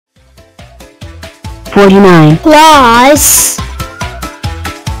49 plus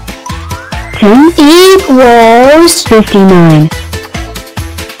 10 equals 59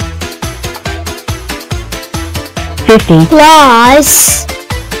 50 plus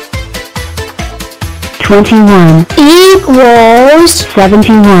 21 equals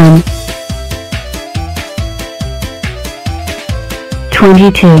 71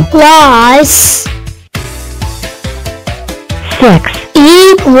 22 plus 6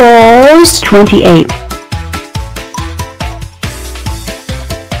 equals 28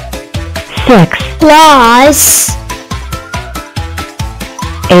 6 plus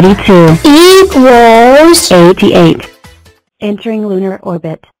 82 equals 88 Entering lunar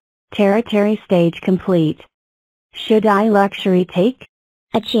orbit. Territory stage complete. Should I luxury take?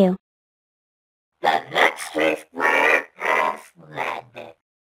 Achoo. The luxury square has landed.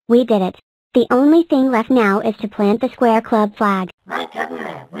 We did it. The only thing left now is to plant the Square Club flag. My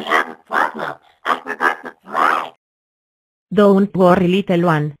goodness, we have a problem. I forgot the flag. Don't worry, little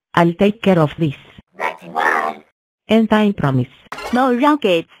one. I'll take care of this. 91. And I promise. No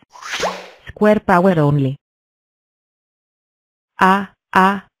rockets. Square power only.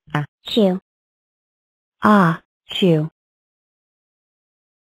 Chew. Chew.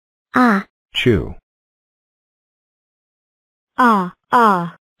 Chew.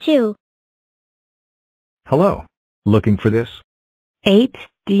 Chew. Hello. Looking for this? 8.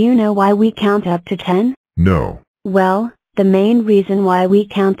 Do you know why we count up to 10? No. Well, the main reason why we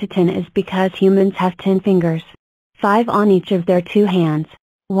count to 10 is because humans have 10 fingers. 5 on each of their 2 hands.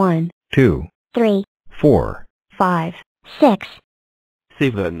 1, 2, 3, 4, 5, 6,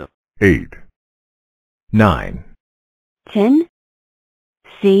 7, 8, 9. 10.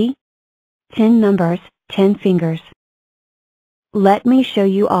 See? 10 numbers, 10 fingers. Let me show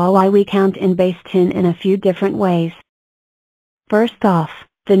you all why we count in base 10 in a few different ways. First off,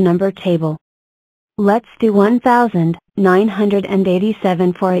 the number table. Let's do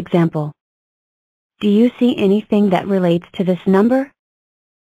 1987 for example. Do you see anything that relates to this number?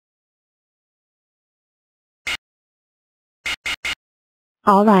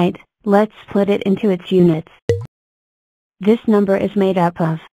 Alright, let's split it into its units. This number is made up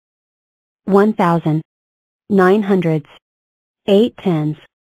of 1,000, 900s, 8 tens,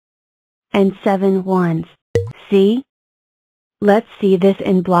 and 7 ones. See? Let's see this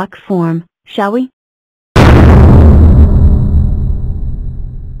in block form, shall we?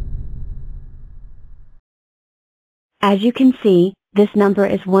 As you can see, this number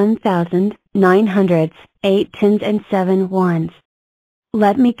is 1,000, 900s, 8 tens and 7 ones.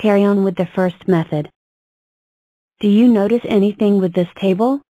 Let me carry on with the first method. Do you notice anything with this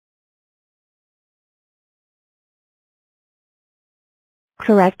table?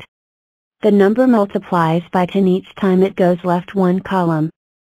 Correct. The number multiplies by 10 each time it goes left one column.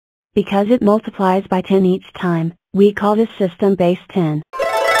 Because it multiplies by 10 each time, we call this system base 10.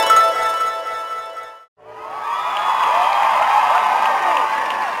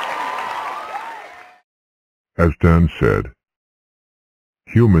 As Dan said,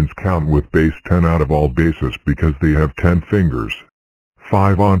 humans count with base 10 out of all bases because they have 10 fingers,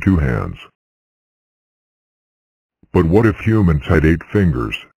 5 on 2 hands. But what if humans had 8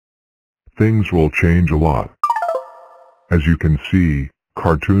 fingers? Things will change a lot. As you can see,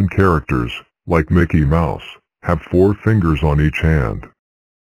 cartoon characters, like Mickey Mouse, have 4 fingers on each hand.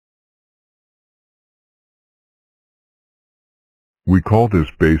 We call this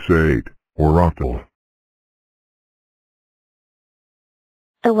base 8, or octal.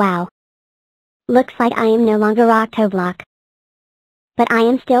 Oh wow. Looks like I am no longer Octoblock. But I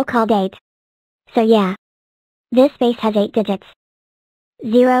am still called 8. So yeah. This base has 8 digits.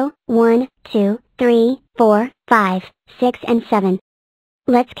 0, 1, 2, 3, 4, 5, 6 and 7.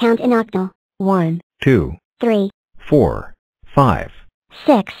 Let's count in octal. 1, 2, 3, 4, 5.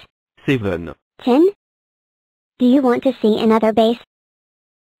 6, 7, 10? Do you want to see another base?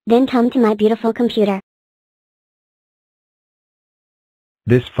 Then come to my beautiful computer.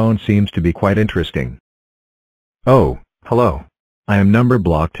 This phone seems to be quite interesting. Oh, hello. I am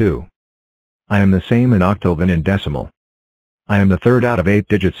Numberblock 2. I am the same in octal than in decimal. I am the third out of 8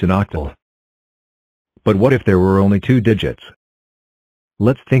 digits in octal. But what if there were only 2 digits?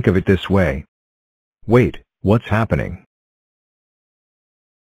 Let's think of it this way. Wait, what's happening?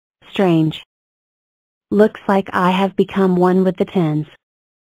 Strange. Looks like I have become one with the tens.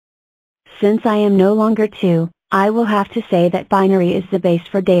 Since I am no longer 2, I will have to say that binary is the base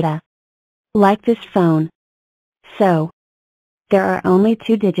for data. Like this phone. So, there are only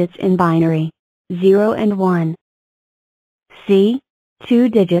 2 digits in binary, 0 and 1. See? 2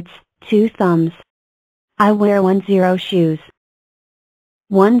 digits, 2 thumbs. I wear 10 shoes.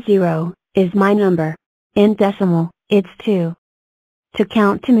 10 is my number. In decimal, it's 2. To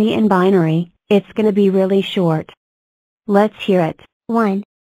count to me in binary, it's gonna be really short. Let's hear it. 1.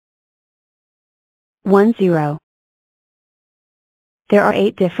 10. There are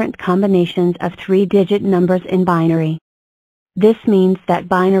 8 different combinations of 3-digit numbers in binary. This means that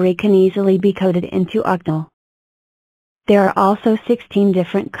binary can easily be coded into octal. There are also 16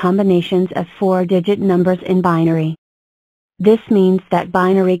 different combinations of 4-digit numbers in binary. This means that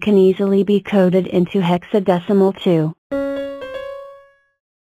binary can easily be coded into hexadecimal too.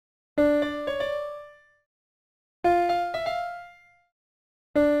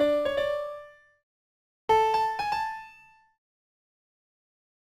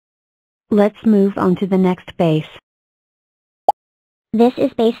 Let's move on to the next base. This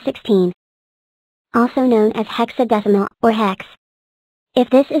is base 16. Also known as hexadecimal or hex. If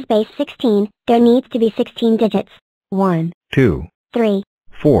this is base 16, there needs to be 16 digits. 1, 2, 3,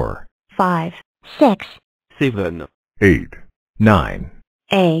 4, 5, 6, 7, 8, 9,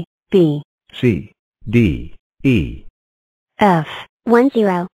 A, B, C, D, E. F. 1,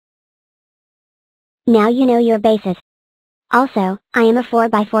 0. Now you know your bases. Also, I am a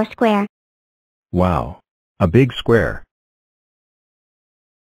 4x4 square. Wow. A big square.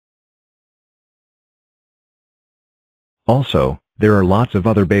 Also, there are lots of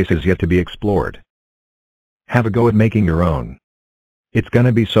other bases yet to be explored. Have a go at making your own. It's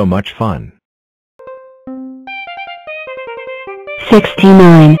gonna be so much fun.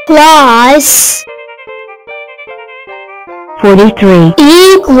 69 Plus 43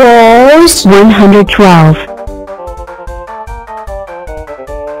 equals 112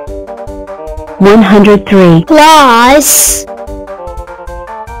 103 plus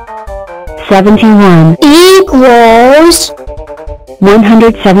 71 equals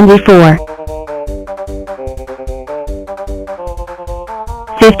 174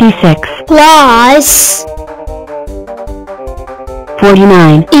 56 plus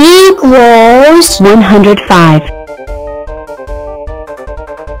 49 equals 105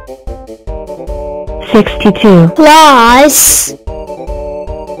 62 plus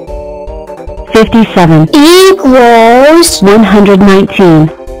 57 equals 119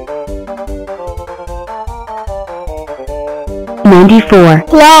 94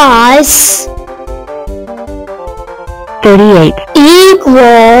 plus 38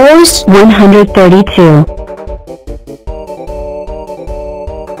 equals 132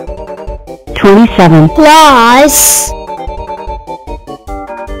 27 plus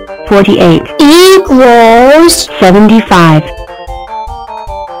 48 equals 75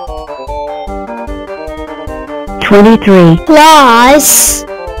 23 plus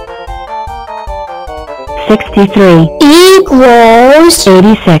 63 equals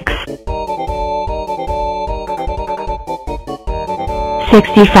 86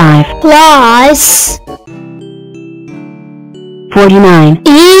 65 plus 49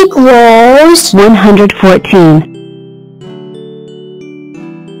 equals 114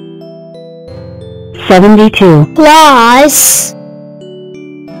 72 plus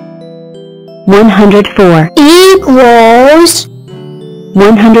 104 equals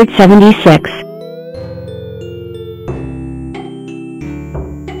 176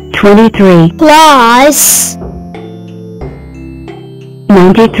 23 plus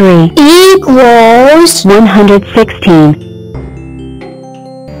 93 equals 116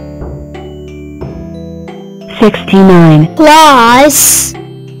 69 plus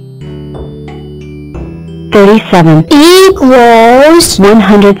 37 equals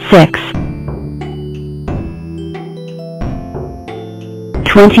 106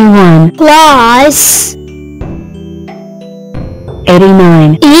 21 plus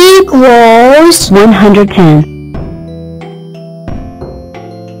 89 equals 110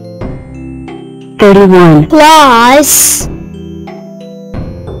 31 plus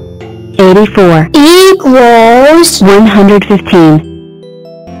 84 equals 115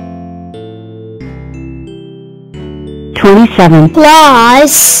 27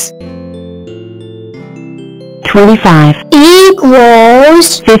 plus 25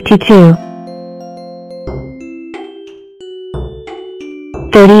 equals 52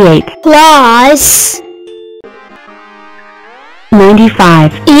 38 plus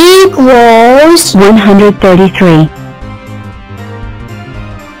 95 equals 133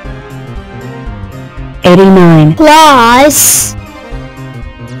 89 plus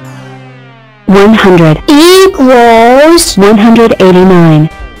 100 equals 189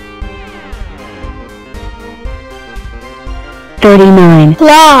 39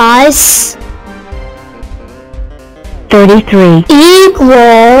 plus 33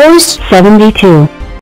 equals 72